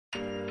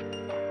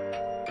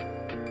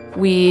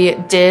We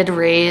did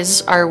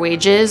raise our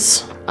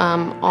wages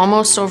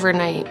almost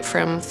overnight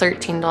from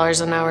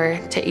 $13 an hour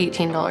to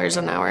 $18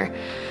 an hour.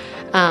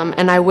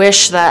 And I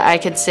wish that I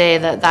could say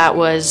that that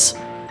was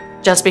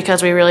just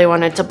because we really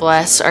wanted to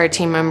bless our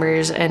team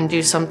members and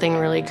do something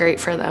really great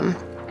for them.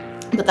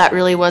 But that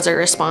really was a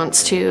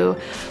response to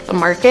the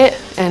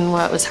market and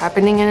what was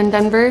happening in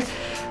Denver.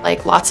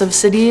 Like lots of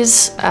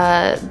cities,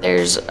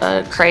 there's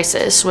a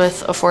crisis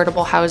with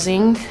affordable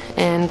housing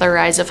and the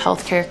rise of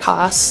healthcare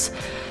costs,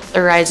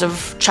 the rise of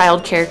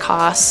childcare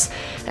costs,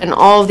 and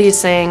all of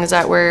these things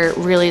that were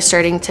really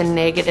starting to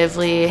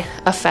negatively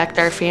affect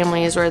our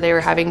families, where they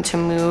were having to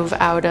move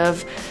out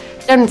of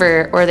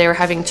Denver or they were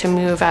having to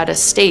move out of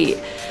state.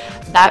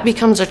 That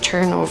becomes a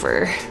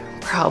turnover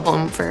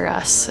problem for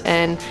us.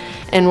 And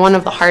one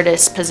of the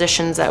hardest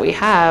positions that we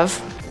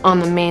have on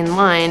the main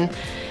line,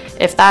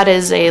 if that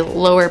is a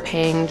lower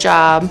paying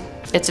job,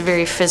 it's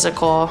very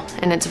physical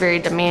and it's very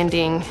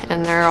demanding,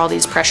 and there are all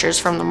these pressures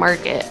from the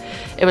market.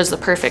 It was the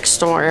perfect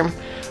storm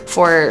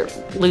for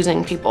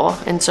losing people,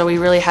 and so we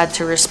really had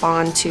to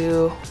respond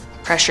to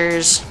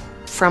pressures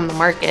from the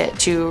market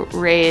to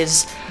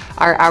raise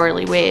our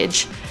hourly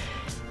wage.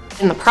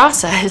 In the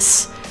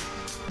process,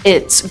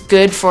 it's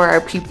good for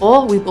our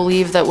people. We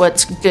believe that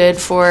what's good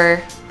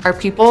for our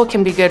people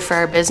can be good for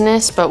our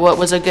business, but what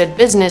was a good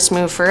business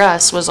move for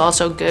us was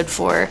also good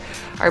for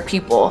our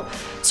people.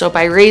 So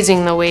by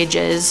raising the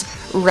wages,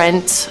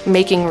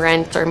 making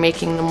rent or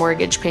making the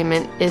mortgage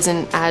payment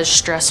isn't as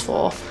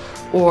stressful,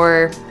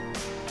 or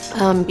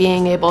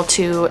being able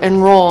to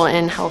enroll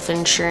in health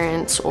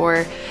insurance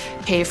or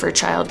pay for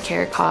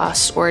childcare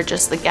costs or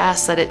just the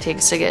gas that it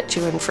takes to get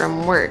to and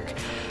from work.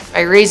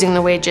 By raising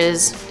the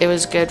wages, it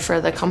was good for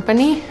the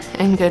company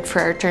and good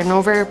for our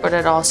turnover, but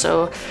it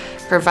also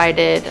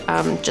provided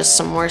just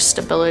some more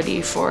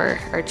stability for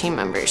our team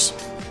members.